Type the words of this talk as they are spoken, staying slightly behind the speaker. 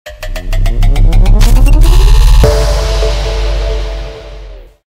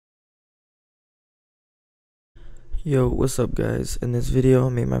Yo, what's up guys? In this video,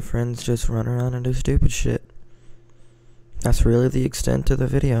 me and my friends just run around and do stupid shit. That's really the extent of the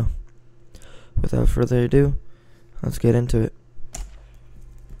video. Without further ado, let's get into it.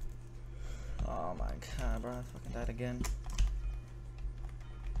 Oh my god, bro, I fucking died again.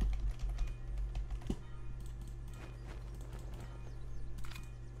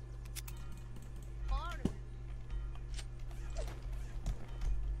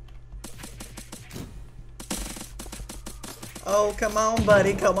 Oh, come on,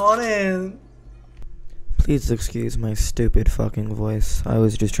 buddy, come on in. Please excuse my stupid fucking voice. I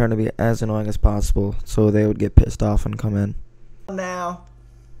was just trying to be as annoying as possible so they would get pissed off and come in. Now,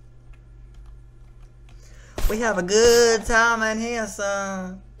 we have a good time in here,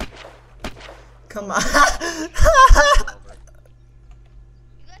 son. Come on. You guys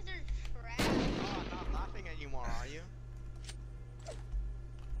are trash. Oh, I'm not laughing anymore, are you?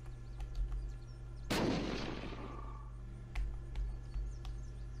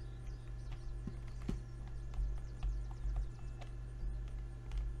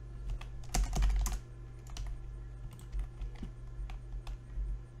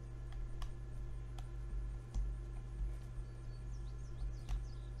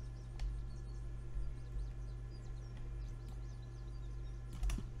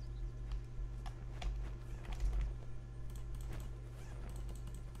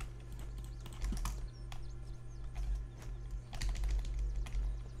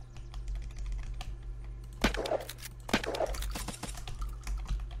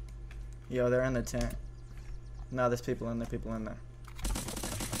 Yo, they're in the tent. No, there's people in there,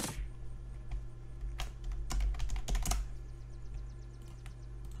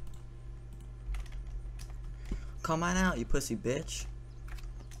 Come on out, you pussy bitch.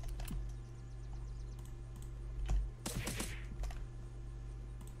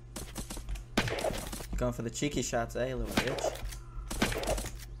 Going for the cheeky shots, eh, little bitch?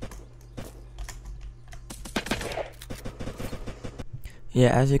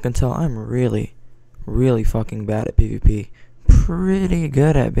 Yeah, as you can tell, I'm really fucking bad at PvP. Pretty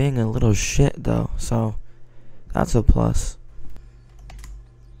good at being a little shit, though, so that's a plus.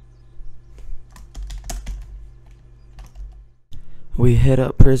 We hit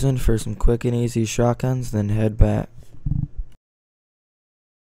up prison for some quick and easy shotguns, then head back.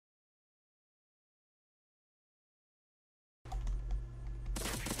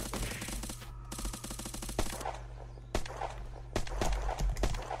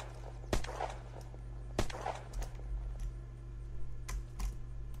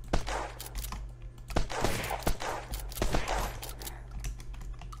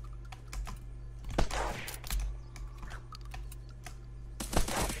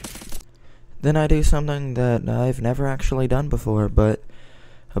 Then I do something that I've never actually done before, but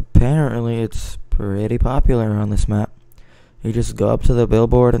apparently it's pretty popular on this map. You just go up to the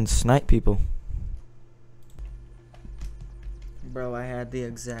billboard and snipe people. Bro, I had the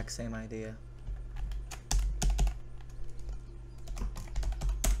exact same idea.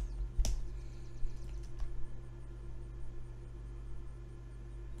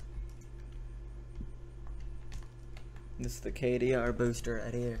 This is the KDR booster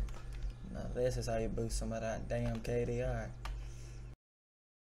right here. Now this is how you boost some of that damn KDR.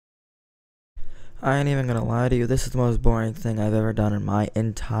 I ain't even gonna lie to you, this is the most boring thing I've ever done in my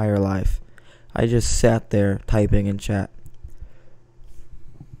entire life. I just sat there typing in chat.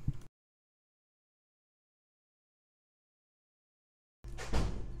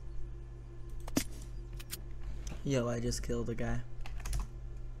 Yo, I just killed a guy.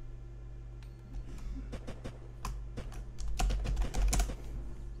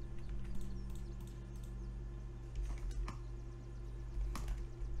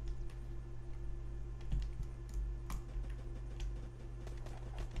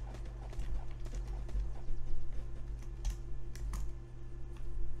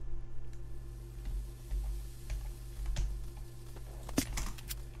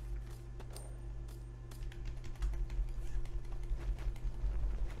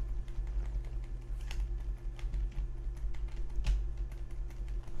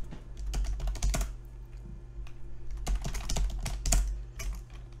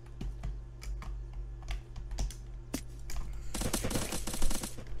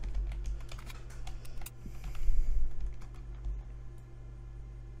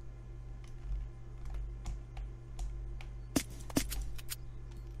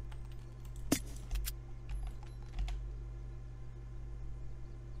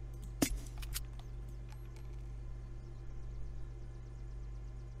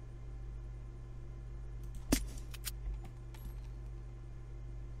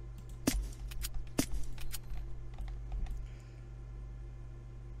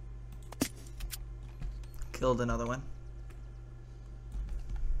 Killed another one.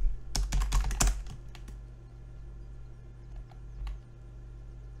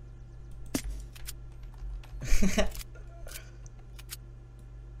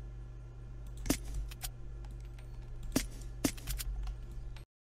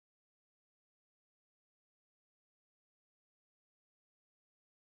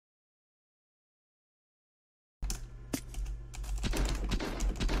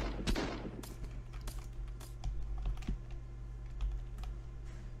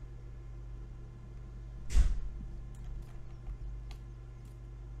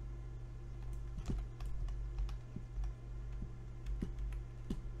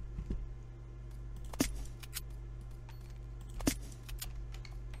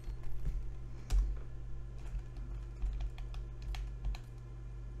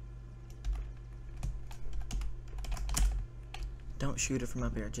 Don't shoot it from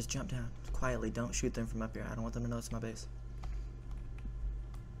up here. Just jump down. Quietly, don't shoot them from up here. I don't want them to know it's my base.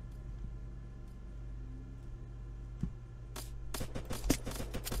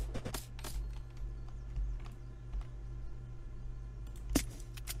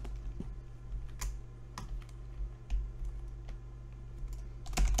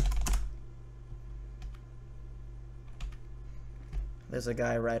 There's a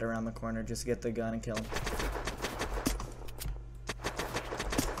guy right around the corner. Just get the gun and kill him.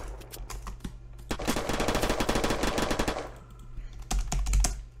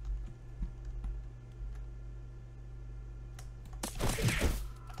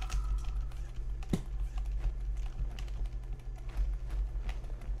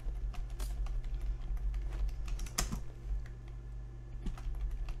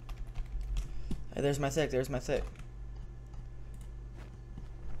 Hey, there's my thick. There's my thick.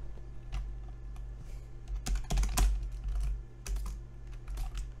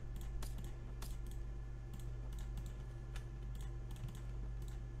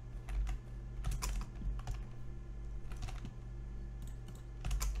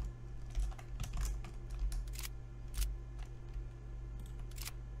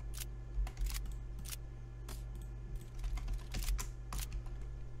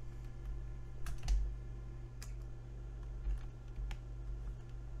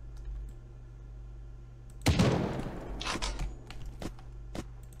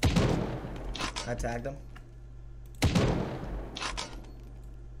 I tagged him.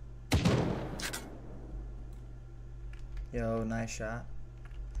 Yo, nice shot.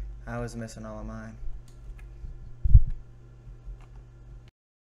 I was missing all of mine.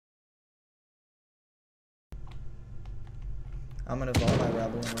 I'm gonna vault my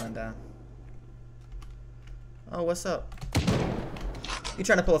rebel and run down. Oh, what's up? You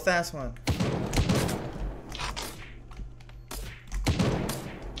trying to pull a fast one?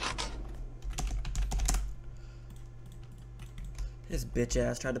 His bitch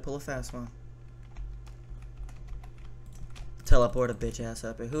ass tried to pull a fast one. Teleport a bitch ass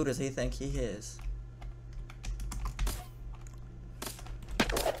up here. Who does he think he is?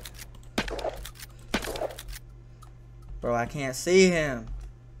 Bro, I can't see him.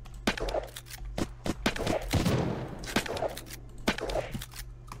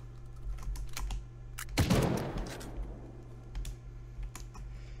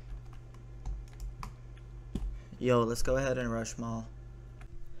 Yo, let's go ahead and rush mall.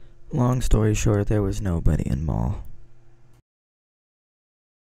 Long story short, there was nobody in mall.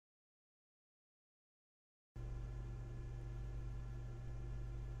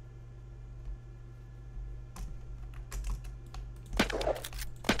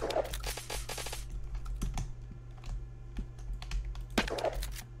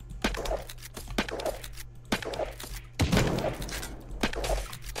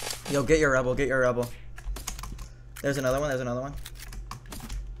 Yo, get your rebel, get your rebel. There's another one, there's another one.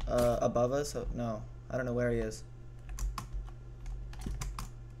 Above us? Oh, no, I don't know where he is.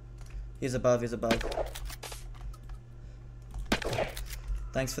 He's above, he's above.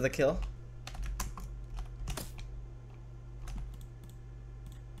 Thanks for the kill.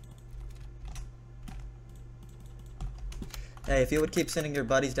 Hey, if you would keep sending your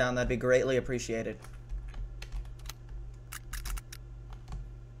buddies down, that'd be greatly appreciated.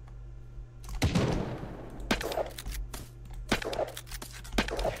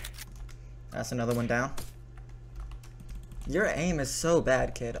 That's another one down. Your aim is so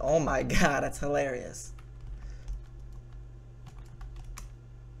bad, kid. Oh my god, that's hilarious.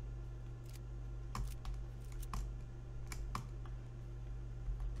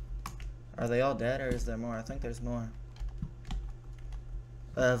 Are they all dead or is there more? I think there's more.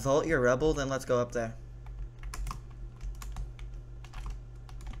 Vault your rebel, then let's go up there.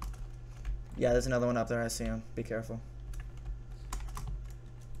 Yeah, there's another one up there. I see him. Be careful.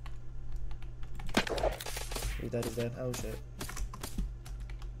 He's dead, he's dead. Oh shit.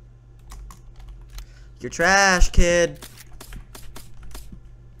 You're trash, kid.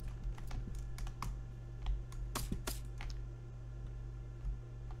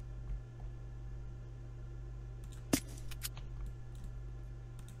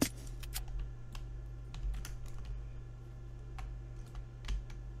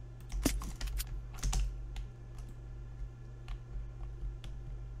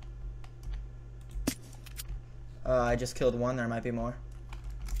 I just killed one. There might be more.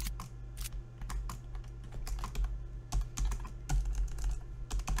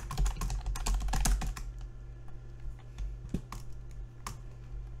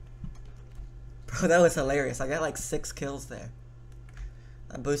 Bro, that was hilarious. I got like 6 kills there.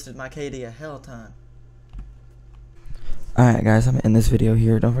 That boosted my KD a hell ton. Alright guys, I'm in this video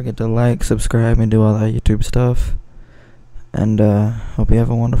here. Don't forget to like, subscribe, and do all that YouTube stuff. And hope you have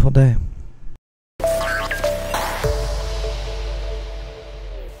a wonderful day.